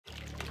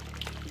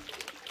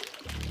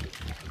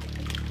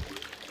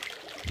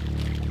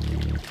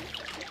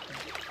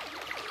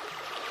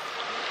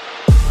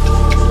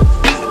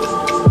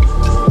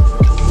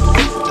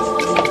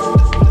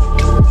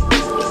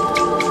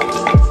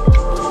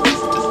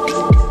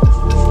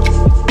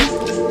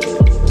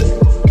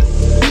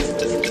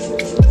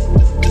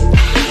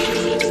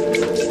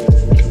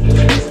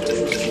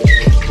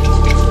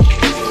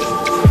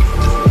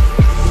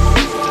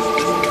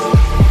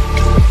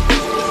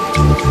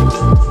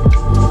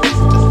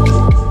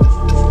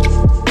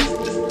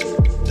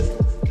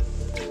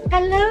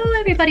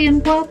everybody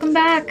and welcome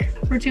back.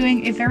 We're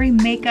doing a very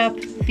makeup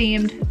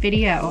themed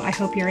video. I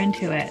hope you're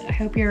into it. I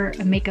hope you're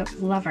a makeup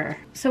lover.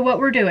 So what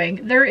we're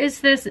doing, there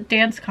is this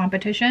dance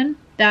competition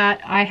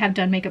that I have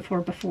done makeup for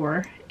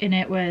before, and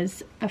it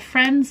was a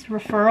friend's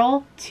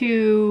referral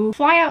to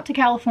fly out to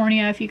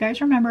California. If you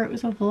guys remember, it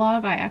was a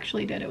vlog I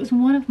actually did. It was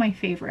one of my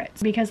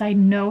favorites because I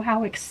know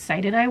how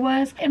excited I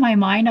was. In my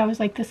mind, I was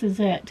like, this is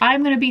it.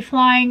 I'm gonna be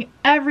flying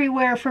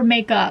everywhere for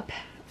makeup.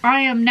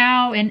 I am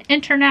now an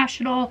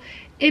international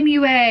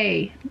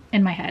MUA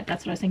in my head.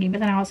 That's what I was thinking.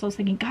 But then I also was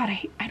thinking, God,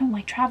 I don't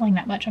like traveling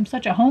that much. I'm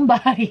such a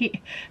homebody.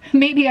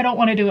 Maybe I don't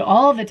want to do it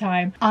all the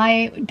time.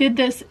 I did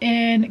this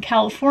in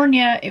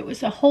California. It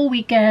was a whole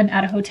weekend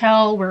at a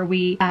hotel where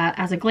we,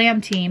 as a glam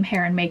team,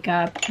 hair and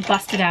makeup,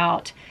 busted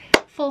out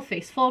full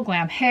face, full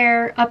glam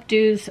hair,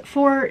 updos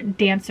for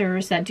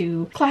dancers that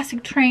do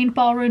classic trained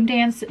ballroom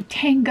dance,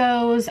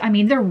 tangos. I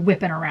mean, they're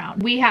whipping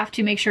around. We have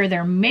to make sure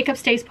their makeup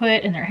stays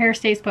put and their hair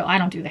stays put. I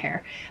don't do the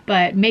hair,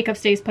 but makeup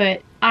stays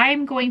put.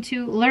 I'm going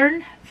to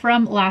learn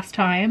from last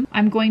time.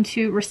 I'm going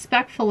to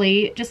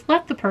respectfully just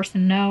let the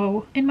person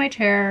know in my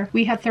chair,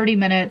 we have 30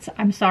 minutes.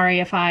 I'm sorry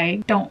if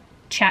I don't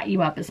chat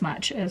you up as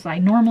much as I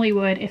normally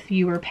would if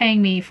you were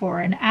paying me for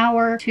an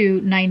hour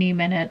to 90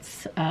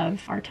 minutes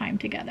of our time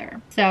together.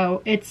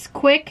 So it's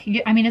quick.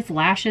 I mean, it's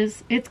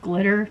lashes, it's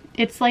glitter,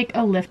 it's like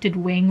a lifted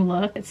wing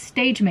look. It's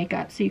stage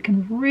makeup, so you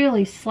can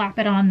really slap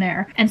it on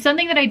there. And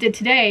something that I did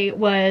today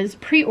was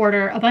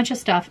pre-order a bunch of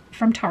stuff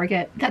from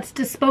Target that's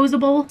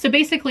disposable. So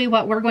basically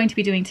what we're going to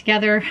be doing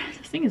together,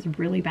 this thing is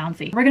really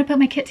bouncy. We're gonna put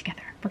my kit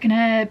together. We're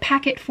gonna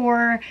pack it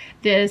for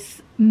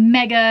this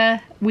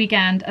mega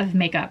weekend of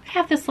makeup. I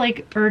have this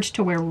like urge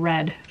to wear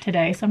red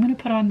today, so I'm gonna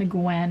put on the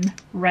Gwen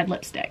red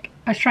lipstick.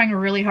 I was trying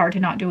really hard to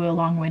not do a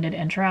long-winded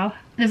intro.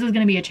 This is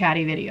gonna be a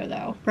chatty video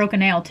though. Broke a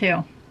nail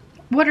too.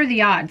 What are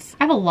the odds?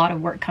 I have a lot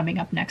of work coming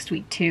up next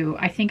week too.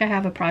 I think I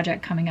have a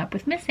project coming up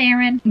with Miss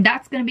Erin.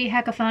 That's gonna be a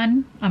heck of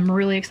fun. I'm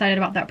really excited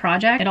about that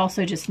project. It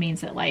also just means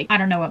that like, I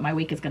don't know what my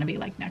week is gonna be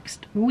like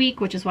next week,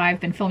 which is why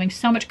I've been filming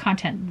so much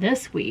content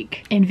this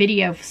week in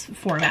video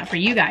format for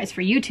you guys,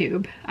 for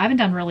YouTube. I haven't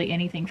done really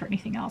anything for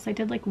anything else. I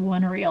did like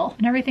one reel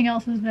and everything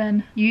else has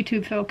been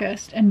YouTube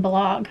focused and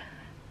blog.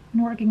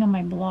 I'm working on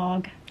my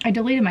blog. I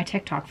deleted my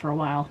TikTok for a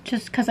while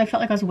just because I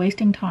felt like I was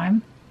wasting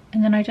time.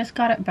 And then I just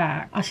got it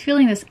back. I was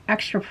feeling this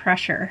extra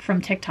pressure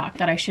from TikTok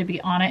that I should be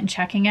on it and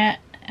checking it.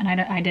 And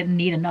I didn't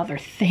need another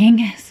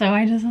thing. So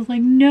I just was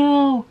like,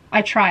 no.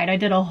 I tried. I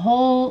did a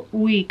whole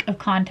week of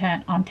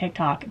content on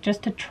TikTok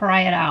just to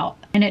try it out.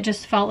 And it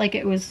just felt like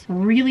it was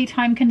really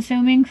time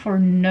consuming for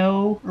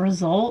no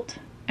result.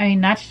 I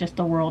mean, that's just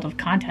the world of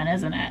content,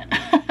 isn't it?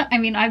 I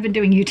mean, I've been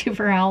doing YouTube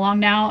for how long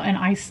now? And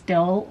I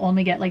still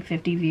only get like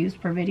 50 views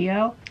per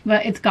video.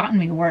 But it's gotten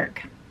me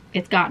work.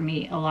 It's gotten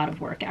me a lot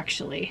of work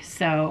actually,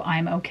 so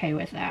I'm okay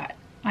with that.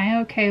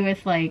 I'm okay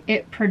with like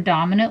it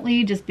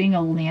predominantly just being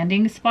a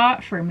landing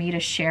spot for me to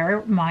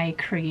share my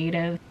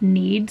creative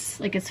needs,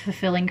 like it's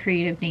fulfilling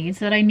creative needs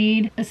that I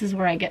need. This is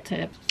where I get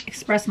to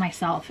express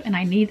myself, and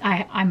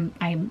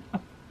I'm a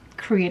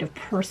creative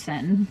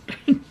person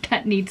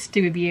that needs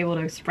to be able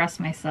to express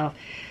myself.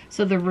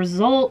 So the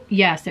result,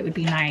 yes, it would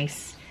be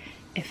nice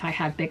if I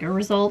had bigger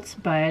results,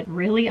 but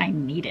really I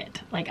need it.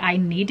 Like I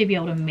need to be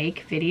able to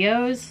make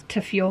videos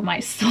to fuel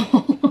my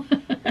soul.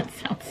 That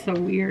sounds so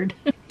weird.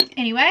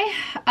 Anyway,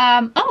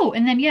 oh,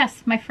 and then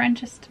yes, my friend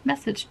just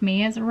messaged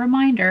me as a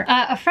reminder.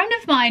 A friend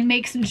of mine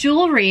makes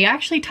jewelry. I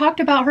actually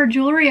talked about her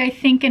jewelry, I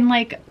think, in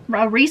like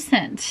a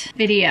recent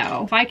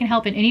video. If I can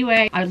help in any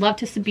way, I would love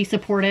to be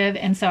supportive.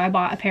 And so I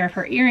bought a pair of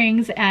her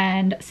earrings,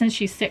 and since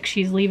she's sick,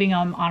 she's leaving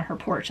them on her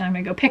porch, and I'm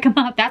gonna go pick them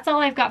up. That's all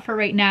I've got for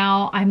right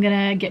now. I'm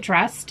gonna get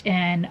dressed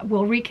and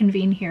we'll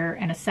reconvene here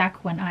in a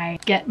sec when I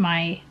get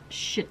my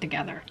shit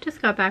together.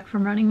 Just got back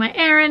from running my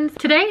errands.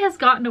 Today has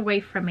gotten away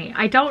from me.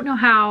 I don't know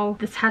how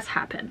this has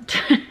happened.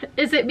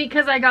 Is it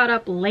because I got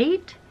up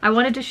late? I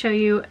wanted to show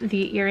you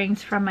the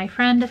earrings from my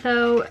friend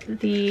though,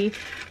 the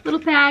little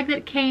bag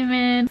that came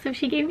in. So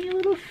she gave me a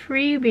little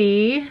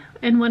freebie,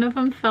 and one of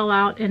them fell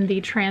out in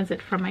the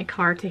transit from my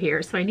car to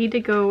here. So I need to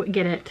go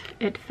get it.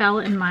 It fell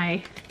in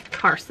my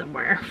car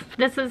somewhere.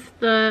 This is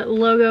the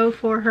logo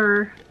for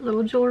her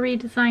little jewelry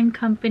design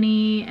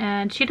company,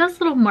 and she does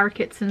little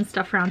markets and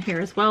stuff around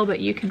here as well, but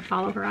you can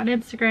follow her on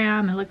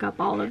Instagram and look up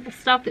all of the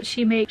stuff that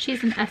she makes.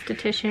 She's an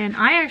esthetician.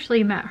 I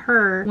actually met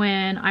her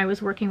when I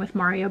was working with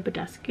Miriah,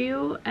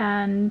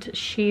 and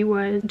she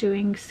was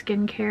doing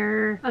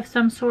skincare of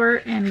some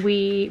sort, and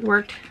we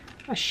worked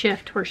a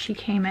shift where she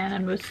came in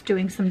and was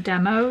doing some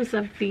demos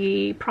of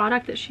the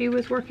product that she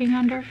was working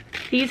under.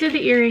 These are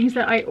the earrings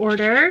that I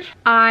ordered.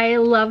 I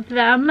love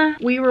them.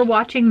 We were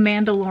watching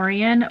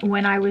Mandalorian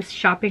when I was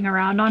shopping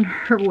around on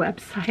her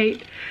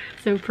website,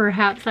 so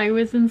perhaps I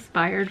was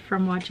inspired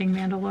from watching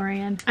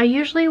Mandalorian. I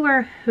usually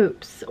wear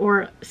hoops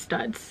or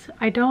studs.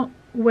 I don't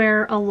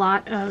wear a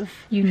lot of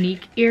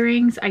unique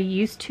earrings. I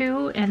used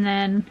to, and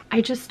then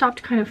I just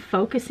stopped kind of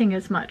focusing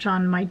as much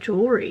on my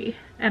jewelry,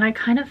 and I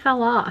kind of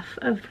fell off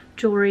of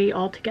jewelry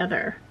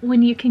altogether.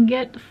 When you can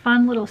get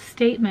fun little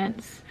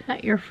statements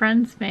that your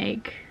friends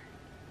make,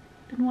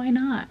 then why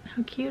not?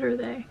 How cute are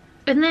they?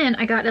 And then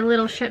I got a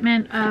little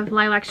shipment of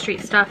Lilac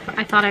Street stuff.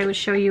 I thought I would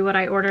show you what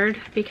I ordered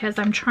because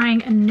I'm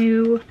trying a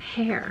new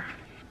pair.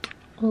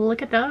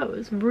 Look at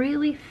those,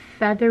 really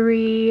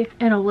feathery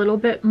and a little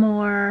bit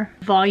more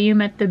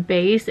volume at the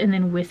base and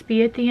then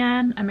wispy at the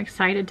end. I'm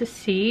excited to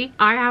see.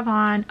 I have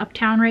on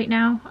Uptown right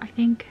now, I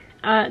think.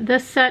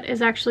 This set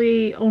is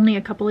actually only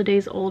a couple of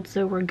days old,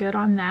 so we're good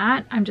on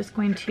that. I'm just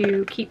going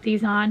to keep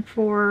these on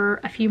for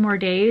a few more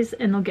days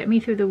and they'll get me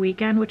through the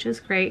weekend, which is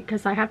great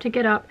because I have to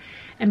get up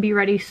and be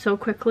ready so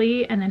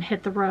quickly and then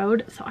hit the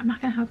road. So I'm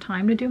not gonna have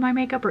time to do my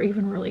makeup or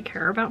even really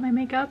care about my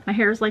makeup. My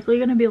hair is likely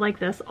gonna be like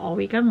this all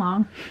weekend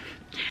long.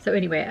 So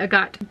anyway, I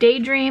got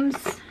Daydreams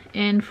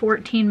in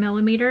 14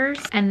 millimeters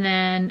and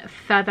then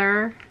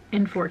Feather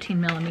in 14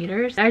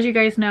 millimeters. As you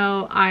guys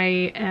know,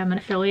 I am an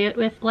affiliate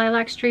with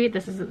Lilac Street.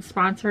 This isn't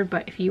sponsored,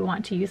 but if you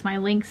want to use my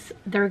links,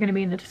 they're going to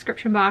be in the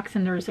description box,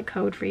 and there's a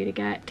code for you to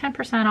get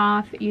 10%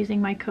 off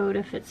using my code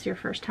if it's your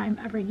first time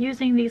ever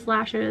using these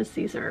lashes.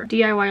 These are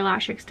DIY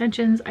lash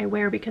extensions I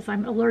wear because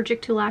I'm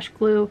allergic to lash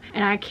glue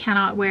and I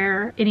cannot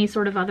wear any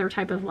sort of other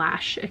type of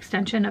lash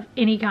extension of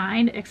any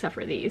kind except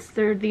for these.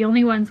 They're the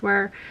only ones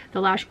where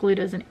the lash glue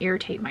doesn't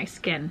irritate my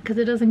skin because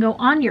it doesn't go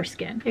on your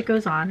skin, it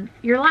goes on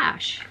your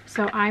lash.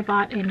 So I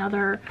bought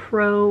another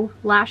Pro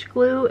lash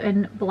glue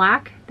in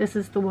black. This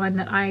is the one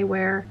that I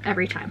wear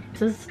every time.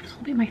 This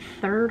will be my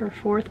third or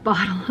fourth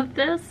bottle of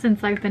this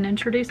since I've been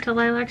introduced to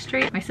Lilac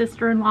Street. My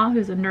sister-in-law,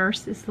 who's a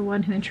nurse, is the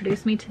one who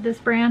introduced me to this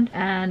brand,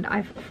 and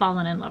I've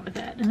fallen in love with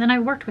it. And then I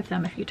worked with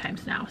them a few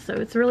times now, so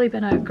it's really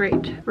been a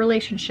great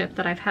relationship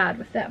that I've had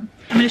with them.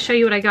 I'm going to show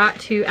you what I got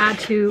to add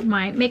to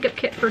my makeup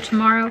kit for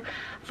tomorrow.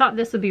 Thought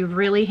this would be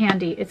really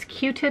handy. It's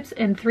Q-tips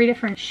in 3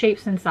 different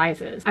shapes and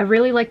sizes. I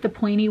really like the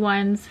pointy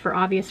ones for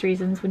obvious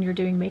reasons. When you're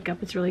doing makeup,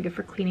 it's really good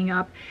for cleaning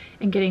up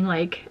and getting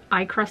like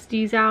eye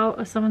crusties out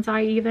of someone's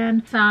eye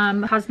even.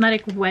 Some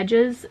cosmetic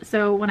wedges.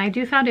 So when I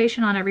do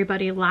foundation on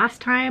everybody,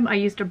 last time I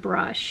used a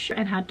brush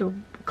and had to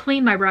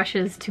clean my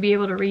brushes to be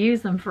able to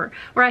reuse them for,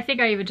 or I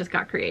think I even just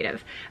got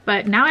creative.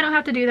 But now I don't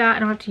have to do that. I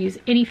don't have to use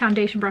any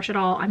foundation brush at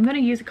all. I'm going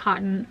to use a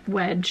cotton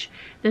wedge.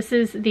 This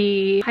is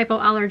the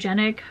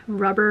hypoallergenic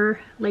rubber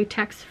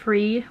latex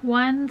free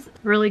ones.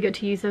 Really good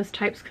to use those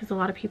types because a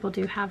lot of people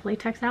do have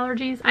latex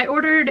allergies. I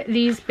ordered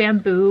these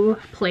bamboo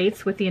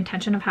plates with the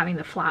intention of having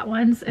the flat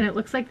ones, and it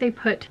looks like they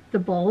put the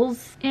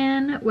bowls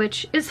in,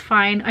 which is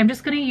fine. I'm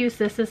just going to use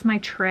this as my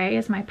tray,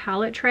 as my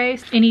palette tray.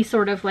 Any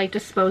sort of like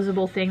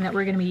disposable thing that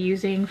we're going to be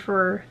using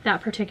for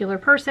that particular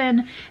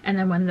person, and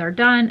then when they're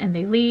done and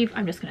they leave,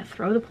 I'm just going to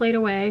throw the plate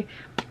away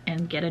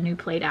and get a new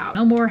plate out.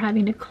 No more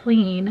having to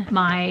clean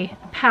my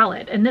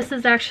palette. And this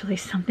is actually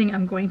something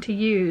I'm going to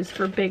use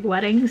for big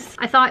weddings.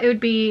 I thought it would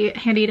be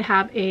handy to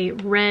have a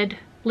red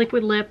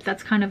liquid lip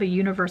that's kind of a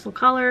universal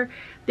color.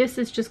 This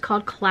is just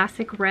called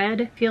Classic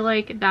Red. I feel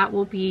like that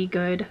will be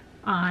good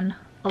on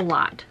a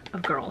lot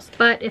of girls.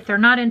 But if they're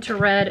not into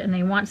red and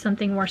they want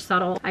something more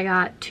subtle, I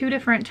got 2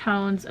 different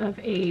tones of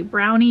a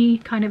brownie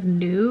kind of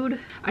nude.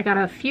 I got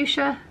a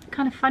fuchsia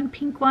kind of fun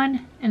pink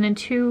one, and then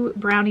 2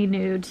 brownie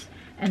nudes,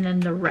 and then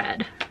the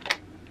red.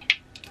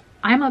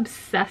 I'm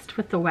obsessed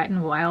with the Wet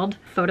n Wild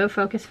Photo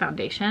Focus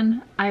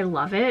foundation. I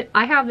love it.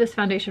 I have this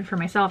foundation for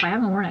myself. I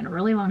haven't worn it in a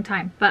really long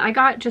time, but I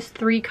got just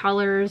 3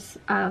 colors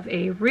of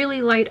a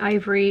really light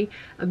ivory,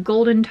 a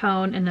golden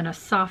tone, and then a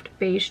soft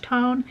beige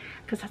tone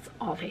because that's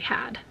all they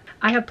had.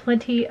 I have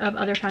plenty of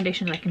other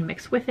foundations I can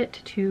mix with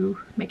it to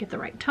make it the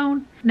right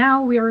tone.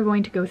 Now we are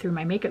going to go through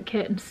my makeup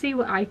kit and see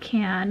what I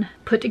can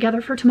put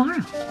together for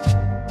tomorrow.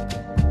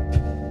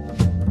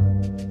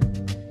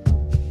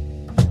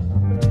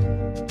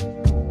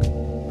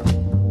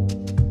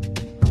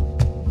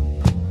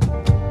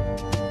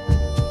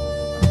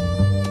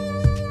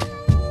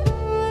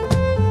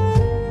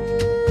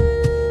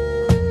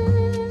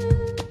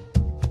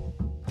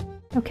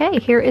 Okay,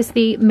 here is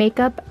the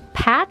makeup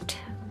packed.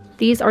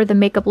 These are the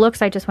makeup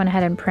looks. I just went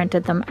ahead and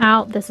printed them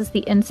out. This is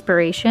the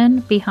inspiration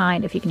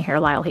behind, if you can hear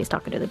Lyle, he's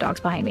talking to the dogs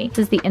behind me. This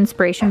is the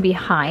inspiration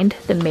behind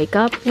the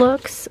makeup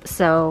looks.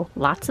 So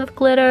lots of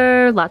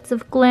glitter, lots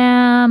of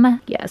glam.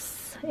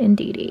 Yes,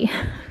 indeedy.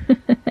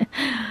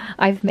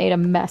 I've made a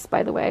mess,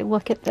 by the way.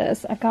 Look at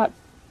this. I've got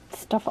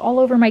stuff all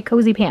over my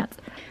cozy pants.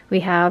 We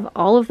have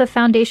all of the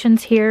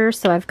foundations here.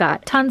 So I've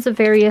got tons of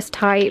various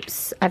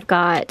types. I've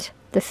got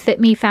the Fit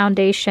Me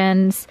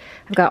foundations.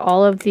 I've got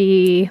all of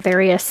the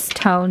various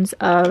tones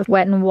of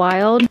Wet n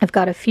Wild. I've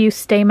got a few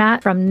Stay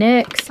Matte from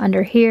NYX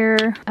under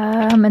here.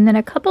 And then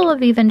a couple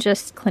of even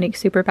just Clinique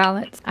Super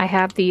palettes. I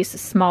have these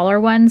smaller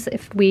ones.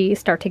 If we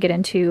start to get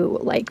into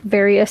like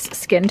various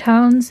skin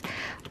tones,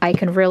 I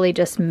can really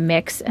just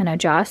mix and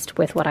adjust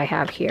with what I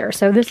have here.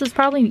 So this is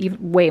probably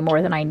way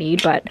more than I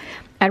need, but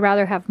I'd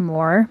rather have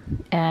more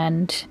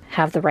and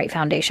have the right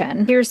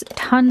foundation. Here's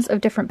tons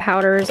of different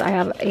powders. I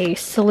have a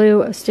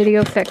slew of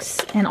Studio Fix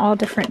in all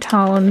different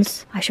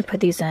tones. I should put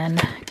these in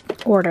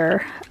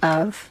order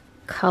of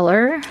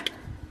color.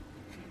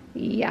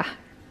 Yeah.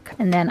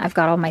 And then I've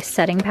got all my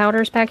setting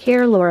powders back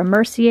here. Laura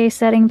Mercier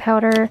setting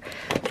powder.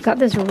 I've got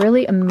this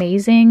really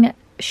amazing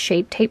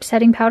Shape Tape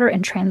setting powder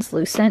in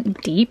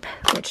translucent deep,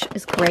 which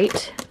is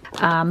great.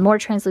 More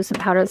translucent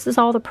powder. This is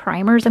all the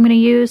primers I'm going to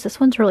use. This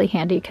one's really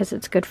handy because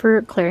it's good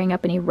for clearing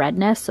up any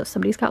redness. So if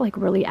somebody's got like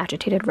really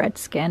agitated red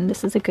skin,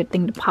 this is a good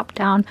thing to pop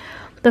down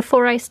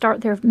before I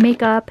start their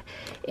makeup.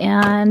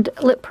 And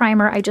lip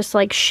primer, I just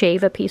like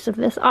shave a piece of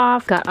this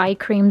off. Got eye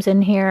creams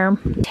in here.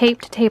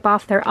 Tape to tape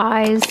off their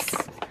eyes.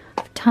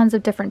 Tons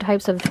of different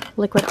types of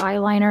liquid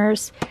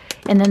eyeliners.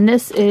 And then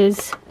this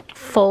is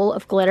full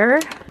of glitter.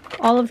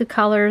 All of the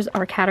colors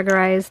are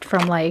categorized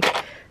from like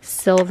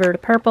silver to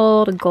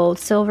purple to gold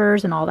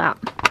silvers and all that.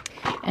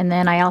 And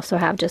then I also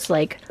have just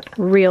like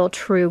real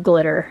true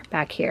glitter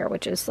back here,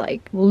 which is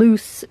like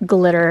loose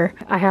glitter.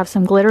 I have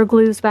some glitter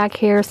glues back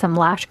here, some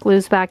lash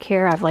glues back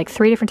here. I have like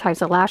 3 different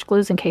types of lash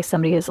glues in case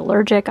somebody is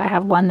allergic. I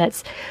have one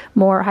that's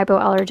more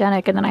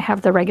hypoallergenic, and then I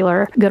have the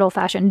regular good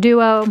old-fashioned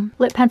duo.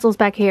 Lip pencils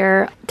back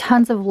here,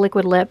 tons of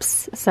liquid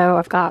lips. So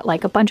I've got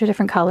like a bunch of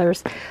different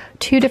colors.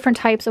 2 different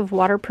types of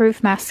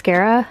waterproof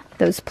mascara.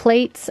 Those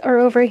plates are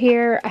over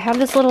here. I have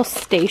this little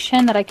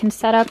station that I can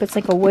set up. It's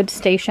like a wood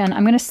station.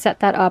 I'm gonna set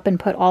that up and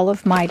put all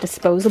of my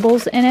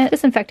disposables in it.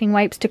 Disinfecting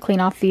wipes to clean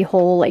off the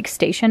whole like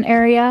station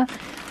area.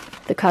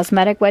 The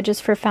cosmetic wedges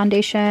for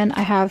foundation.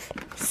 I have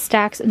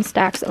stacks and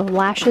stacks of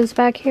lashes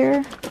back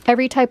here.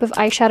 Every type of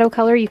eyeshadow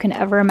color you can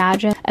ever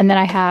imagine. And then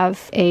I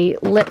have a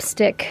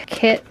lipstick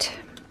kit.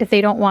 If they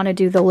don't want to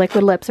do the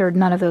liquid lips or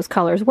none of those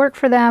colors work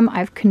for them,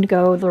 I can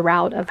go the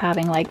route of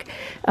having like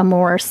a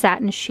more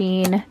satin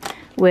sheen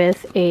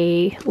with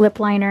a lip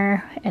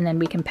liner, and then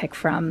we can pick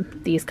from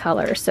these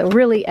colors. So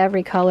really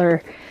every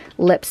color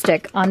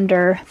lipstick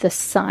under the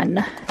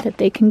sun that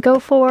they can go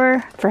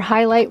for. For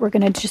highlight, we're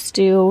gonna just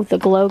do the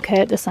glow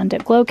kit, the Sun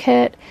Dip Glow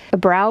Kit. A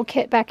brow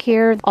kit back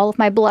here. All of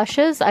my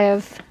blushes, I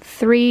have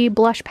 3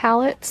 blush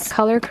palettes,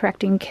 color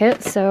correcting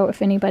kit. So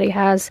if anybody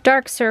has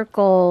dark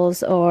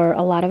circles or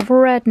a lot of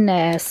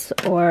redness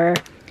or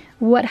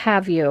what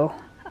have you,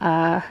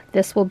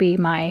 this will be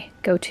my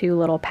go-to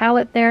little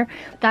palette there.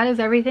 That is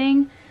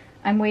everything.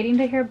 I'm waiting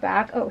to hear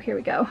back. Oh, here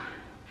we go.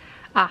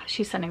 Ah,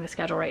 she's sending the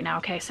schedule right now.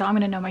 Okay, so I'm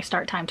gonna know my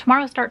start time.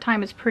 Tomorrow's start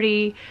time is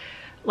pretty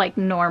like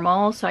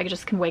normal, so I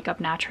just can wake up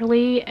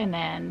naturally and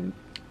then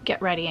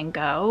get ready and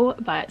go.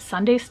 But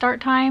Sunday's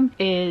start time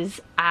is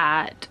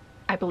at,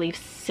 I believe,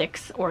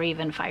 6 or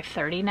even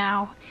 5:30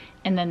 now.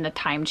 And then the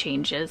time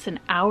changes an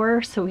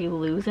hour, so we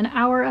lose an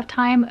hour of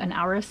time, an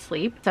hour of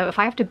sleep. So if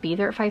I have to be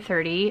there at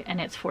 5:30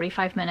 and it's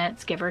 45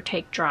 minutes, give or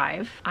take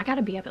drive, I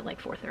gotta be up at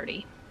like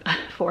 4:30,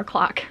 4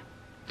 o'clock.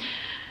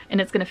 And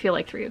it's gonna feel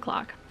like 3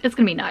 o'clock. It's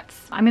gonna be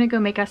nuts. I'm gonna go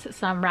make us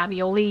some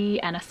ravioli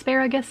and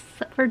asparagus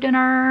for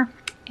dinner.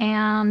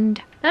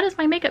 And that is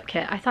my makeup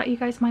kit. I thought you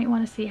guys might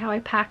wanna see how I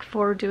pack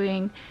for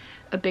doing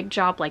a big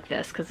job like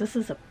this, because this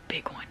is a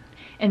big one.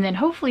 And then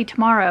hopefully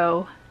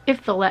tomorrow,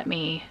 if they'll let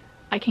me,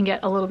 I can get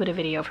a little bit of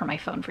video from my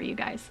phone for you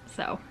guys.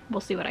 So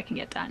we'll see what I can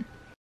get done.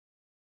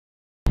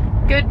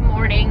 Good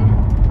morning.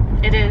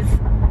 It is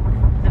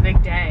the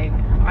big day.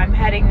 I'm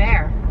heading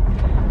there.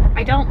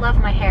 I don't love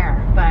my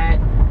hair, but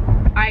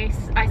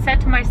I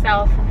said to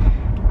myself,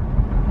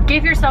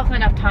 give yourself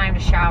enough time to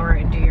shower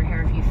and do your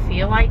hair if you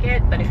feel like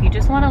it, but if you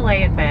just want to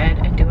lay in bed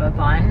and do a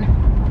bun,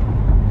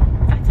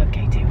 that's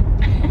okay too.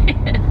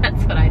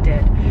 That's what I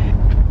did.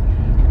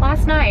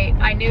 Last night,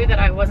 I knew that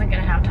I wasn't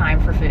gonna have time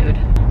for food.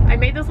 I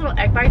made those little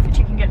egg bites that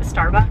you can get at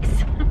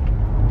Starbucks.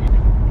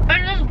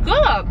 And it's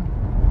good.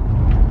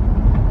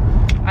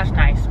 That's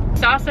nice.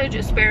 Sausage,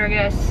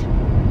 asparagus,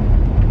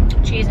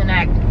 cheese and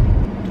egg.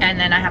 And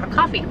then I have a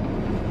coffee.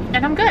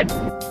 And I'm good.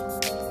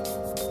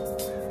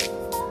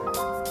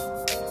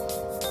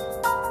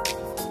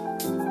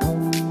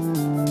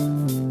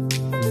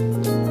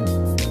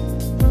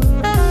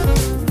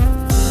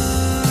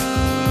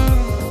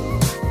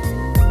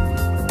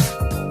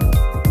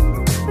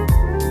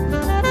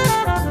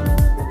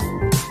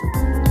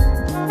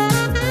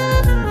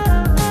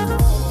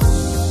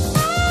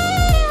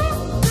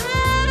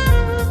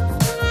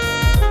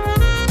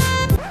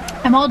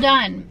 I'm all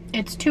done.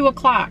 It's 2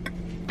 o'clock.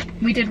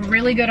 We did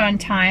really good on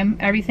time.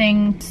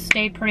 Everything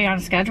stayed pretty on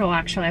schedule,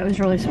 actually. I was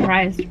really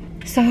surprised.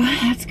 So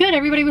that's good.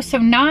 Everybody was so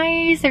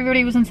nice.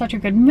 Everybody was in such a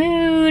good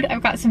mood.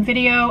 I've got some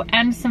video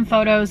and some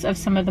photos of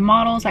some of the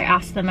models. I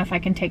asked them if I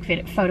can take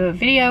photo of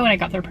video, and I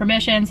got their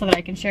permission so that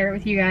I can share it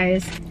with you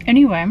guys.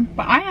 Anyway,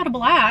 but I had a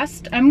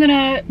blast. I'm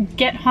gonna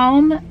get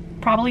home,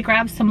 probably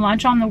grab some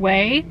lunch on the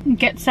way,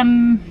 get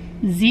some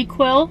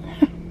Z-Quil,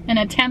 and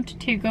attempt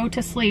to go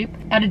to sleep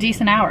at a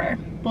decent hour.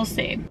 We'll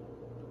see.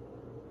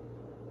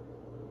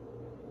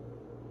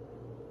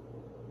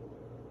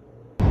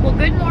 Well,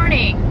 good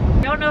morning.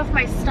 I don't know if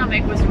my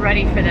stomach was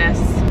ready for this.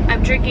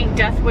 I'm drinking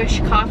Death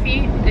Wish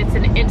coffee. It's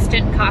an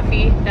instant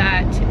coffee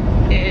that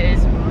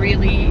is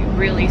really,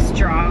 really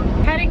strong.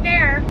 Heading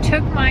there,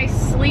 took my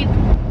sleep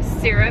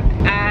syrup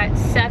at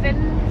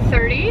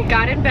 7:30,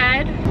 got in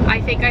bed. I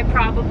think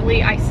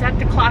I set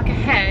the clock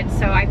ahead,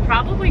 so I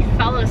probably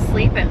fell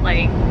asleep at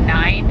like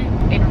 9.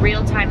 In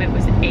real time, it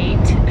was 8.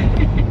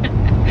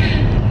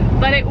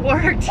 But it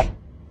worked.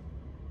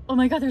 Oh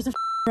my God, there's a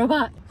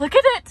robot. Look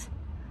at it.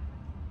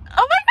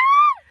 Oh my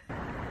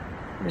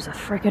There's a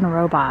freaking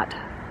robot.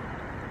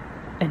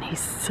 And he's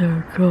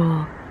so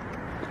cool.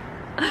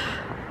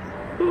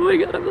 Oh my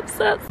god, I'm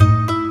obsessed.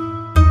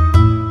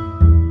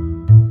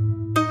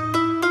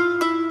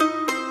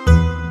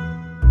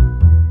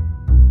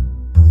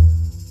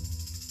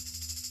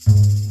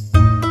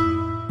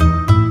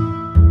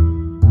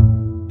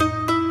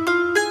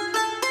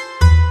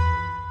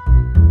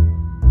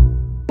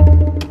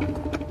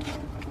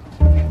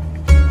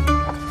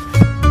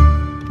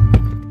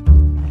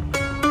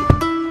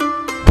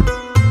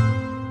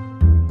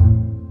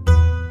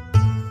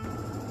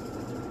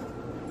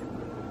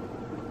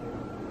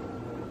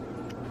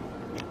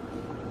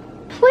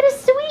 What a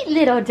sweet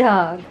little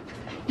dog.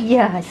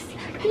 Yes,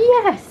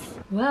 yes.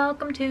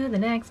 Welcome to the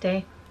next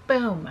day.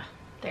 Boom.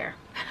 There.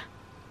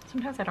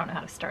 Sometimes I don't know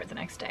how to start the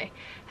next day.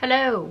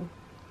 Hello.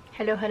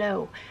 Hello,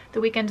 hello.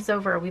 The weekend is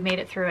over. We made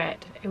it through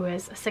it. It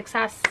was a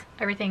success.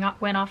 Everything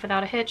went off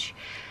without a hitch.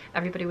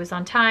 Everybody was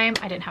on time.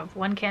 I didn't have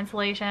one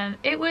cancellation.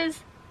 It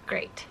was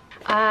great.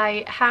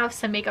 I have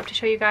some makeup to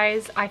show you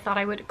guys. I thought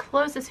I would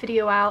close this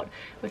video out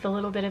with a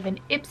little bit of an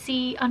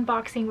Ipsy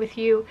unboxing with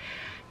you.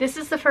 This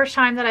is the first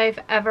time that I've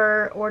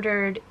ever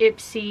ordered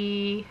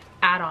Ipsy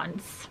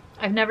add-ons.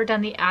 I've never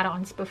done the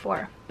add-ons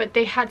before, but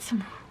they had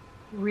some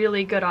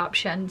really good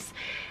options.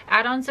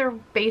 Add-ons are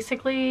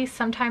basically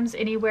sometimes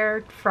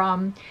anywhere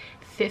from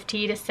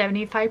 50 to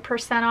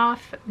 75%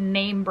 off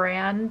name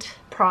brand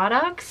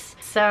products.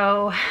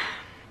 So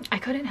I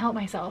couldn't help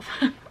myself.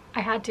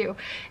 I had to.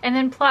 And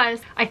then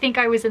plus, I think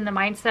I was in the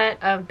mindset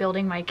of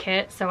building my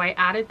kit, so I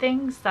added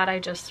things that I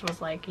just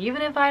was like,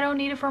 even if I don't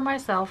need it for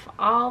myself,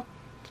 I'll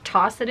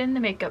toss it in the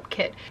makeup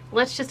kit.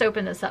 Let's just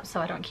open this up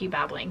so I don't keep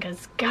babbling,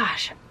 because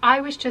gosh,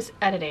 I was just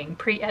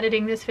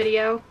pre-editing this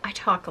video. I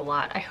talk a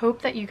lot. I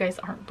hope that you guys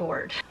aren't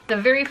bored. The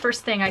very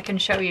first thing I can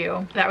show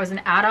you that was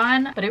an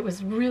add-on, but it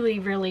was really,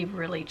 really,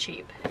 really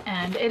cheap.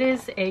 And it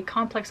is a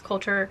Complex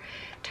Culture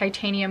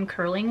titanium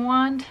curling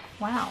wand.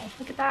 Wow,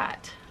 look at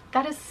that.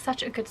 That is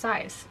such a good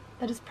size.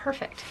 That is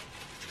perfect.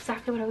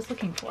 Exactly what I was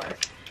looking for.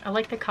 I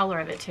like the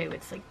color of it too.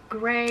 It's like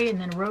gray and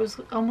then rose,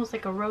 almost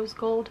like a rose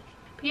gold.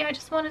 But yeah, I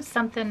just wanted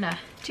something to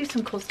do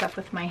some cool stuff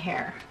with my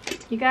hair.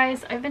 You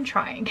guys, I've been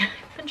trying.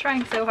 I've been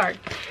trying so hard.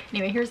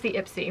 Anyway, here's the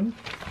Ipsy.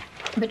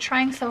 I've been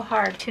trying so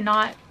hard to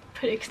not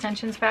put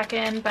extensions back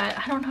in, but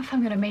I don't know if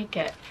I'm gonna make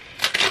it.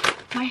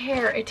 My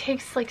hair, it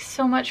takes like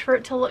so much for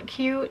it to look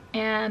cute,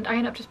 and I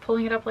end up just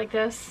pulling it up like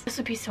this. This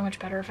would be so much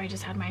better if I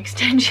just had my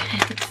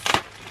extensions.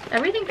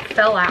 Everything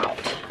fell out.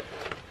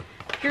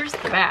 Here's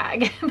the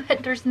bag,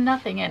 but there's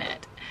nothing in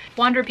it.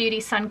 Wander Beauty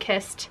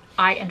Sun-Kissed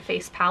Eye and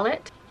Face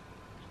Palette.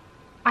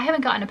 I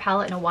haven't gotten a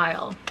palette in a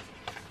while,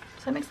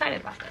 so I'm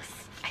excited about this.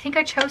 I think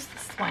I chose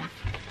this one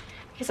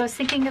because I was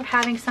thinking of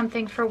having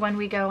something for when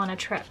we go on a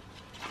trip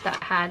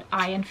that had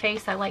eye and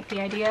face. I like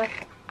the idea.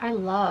 I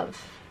love.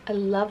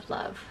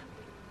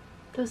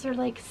 Those are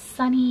like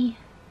sunny,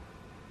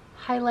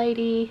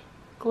 highlighty,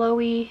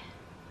 glowy,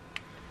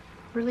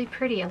 really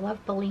pretty. I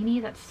love Bellini.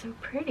 That's so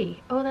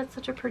pretty. Oh, that's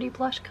such a pretty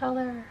blush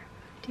color.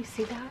 Do you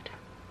see that?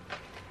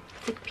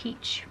 It's like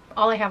peach.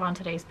 All I have on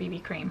today is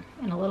BB cream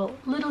and a little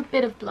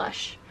bit of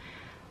blush,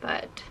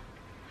 but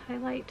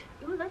highlight.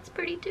 Ooh, that's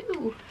pretty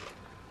too.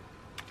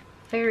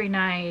 Very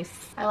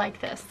nice. I like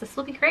this. This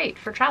will be great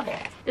for travel.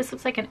 This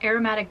looks like an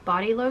aromatic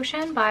body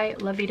lotion by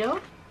Lavido.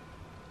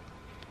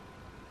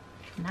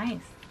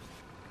 Nice.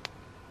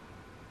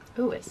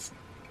 Ooh, it's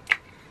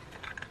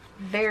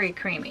very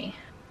creamy.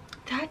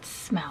 That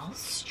smells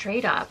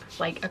straight up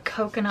like a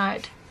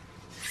coconut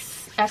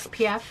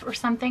SPF or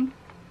something.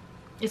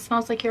 It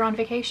smells like you're on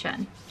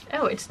vacation.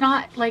 Oh, it's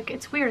not like,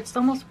 it's weird. It's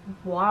almost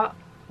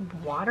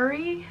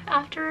watery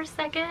after a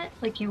second.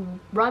 Like you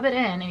rub it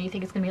in and you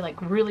think it's gonna be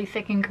like really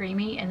thick and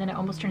creamy, and then it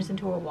almost turns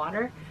into a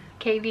water.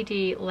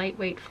 KVD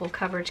Lightweight Full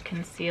Coverage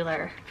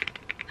Concealer.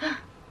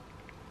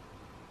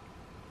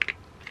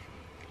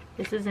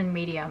 This is in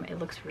medium. It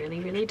looks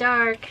really, really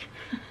dark.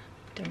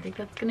 Don't think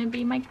that's gonna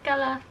be my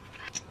color.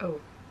 Oh,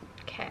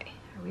 okay.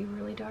 Are we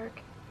really dark?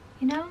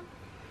 You know?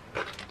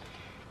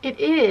 It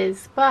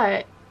is,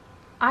 but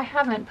I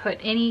haven't put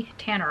any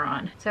tanner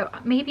on. So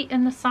maybe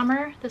in the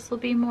summer, this will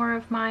be more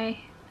of my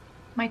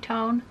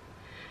tone.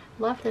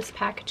 Love this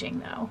packaging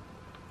though.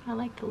 I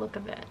like the look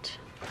of it.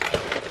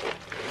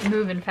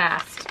 Moving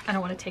fast. I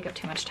don't want to take up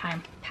too much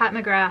time. Pat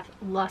McGrath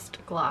Lust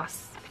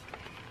Gloss.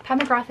 Pat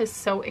McGrath is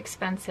so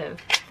expensive.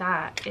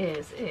 That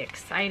is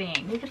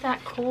exciting. Look at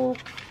that cool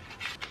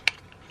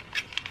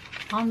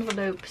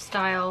envelope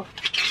style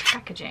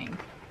packaging.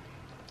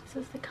 This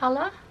is the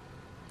color.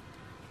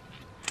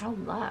 How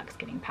luxe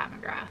getting Pat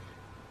McGrath.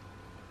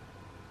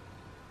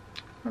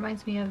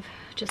 Reminds me of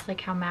just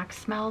like how Max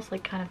smells,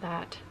 like kind of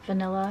that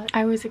vanilla.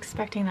 I was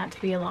expecting that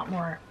to be a lot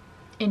more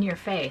in your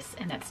face,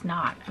 and it's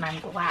not, and I'm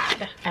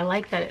glad. I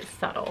like that it's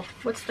subtle.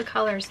 What's the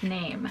color's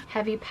name?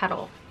 Heavy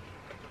Petal.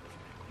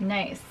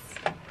 Nice.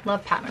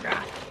 Love Pat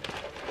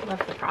McGrath.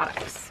 Love the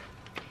products.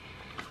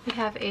 We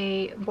have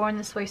a Born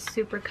This Way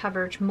Super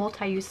Coverage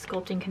Multi-Use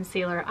Sculpting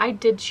Concealer. I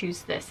did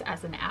choose this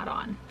as an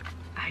add-on.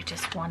 I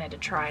just wanted to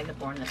try the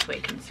Born This Way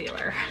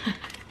concealer.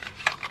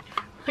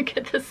 Look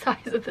at the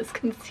size of this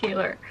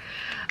concealer.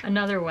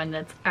 Another one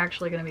that's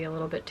actually gonna be a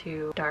little bit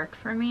too dark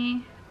for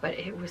me, but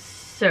it was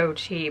so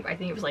cheap. I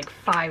think it was like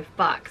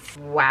 $5.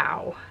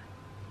 Wow.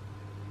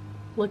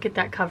 Look at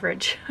that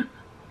coverage.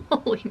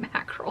 Holy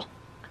mackerel.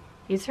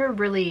 These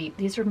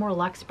are more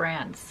luxe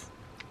brands.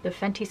 The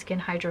Fenty Skin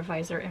Hydro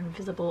Visor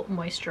Invisible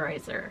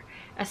Moisturizer,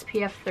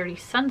 SPF 30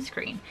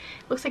 sunscreen.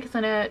 Looks like it's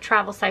in a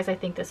travel size. I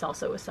think this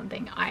also was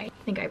something I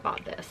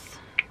bought this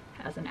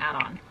as an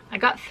add-on. I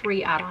got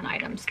 3 add-on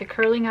items: the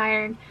curling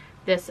iron,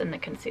 this, and the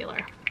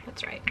concealer.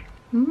 That's right.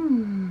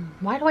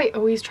 Why do I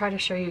always try to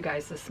show you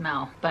guys the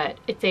smell? But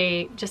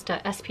it's just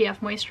a SPF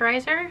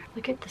moisturizer.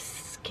 Look at the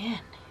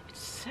skin.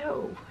 It's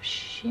so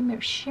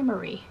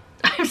shimmery.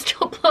 I'm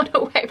still blown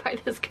away by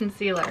this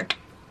concealer.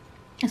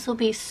 This will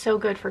be so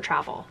good for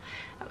travel.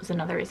 That was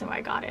another reason why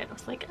I got it. I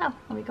was like, oh,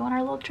 when we go on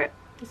our little trip,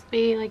 this will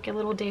be like a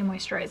little day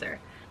moisturizer.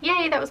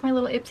 Yay, that was my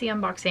little Ipsy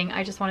unboxing.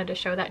 I just wanted to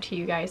show that to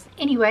you guys.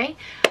 Anyway,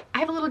 I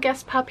have a little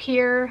guest pup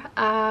here.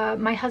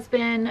 My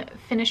husband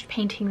finished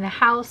painting the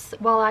house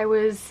while I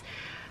was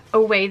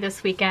away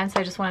this weekend,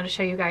 so I just wanted to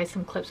show you guys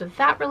some clips of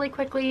that really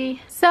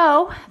quickly.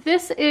 So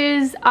this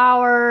is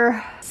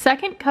our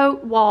second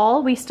coat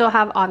wall. We still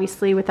have,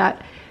 obviously, with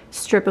that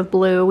strip of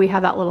blue, we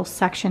have that little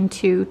section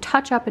to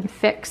touch up and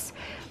fix,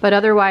 but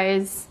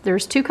otherwise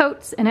there's 2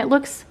 coats and it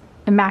looks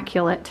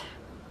immaculate.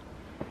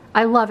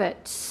 I love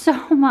it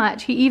so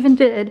much. He even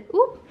did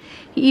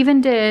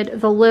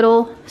the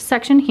little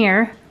section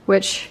here,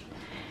 which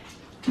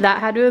that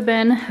had to have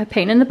been a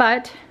pain in the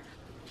butt.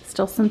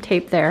 Still some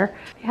tape there.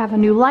 We have a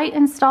new light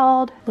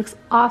installed. Looks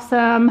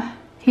awesome.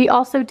 He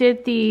also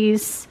did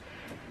these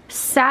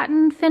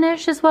satin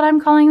finish is what I'm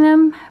calling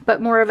them,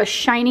 but more of a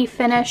shiny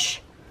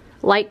finish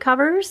light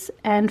covers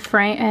and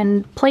frame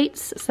and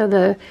plates. So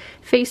the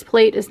face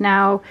plate is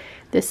now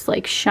this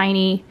like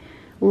shiny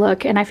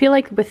look, and I feel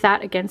like with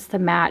that against the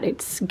matte,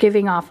 it's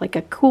giving off like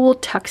a cool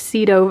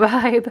tuxedo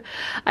vibe.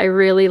 I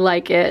really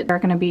like it. We're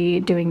gonna be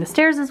doing the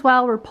stairs as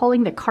well. We're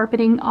pulling the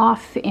carpeting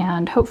off,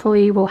 and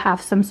hopefully we'll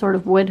have some sort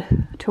of wood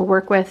to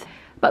work with.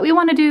 But we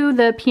want to do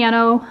the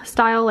piano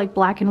style, like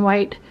black and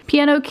white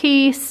piano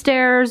key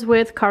stairs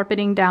with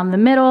carpeting down the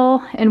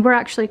middle, and we're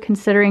actually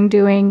considering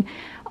doing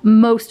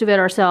most of it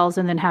ourselves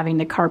and then having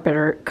the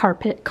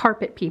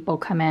carpet people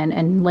come in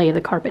and lay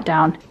the carpet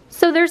down.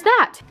 So there's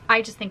that.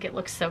 I just think it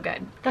looks so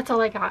good. That's all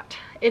I got.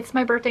 It's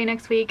my birthday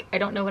next week. I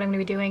don't know what I'm gonna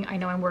be doing. I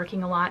know I'm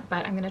working a lot,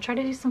 but I'm gonna try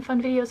to do some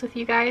fun videos with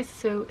you guys,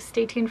 so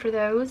stay tuned for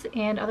those.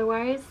 And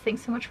otherwise,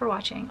 thanks so much for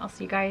watching. I'll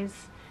see you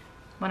guys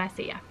when I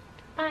see ya.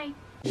 Bye.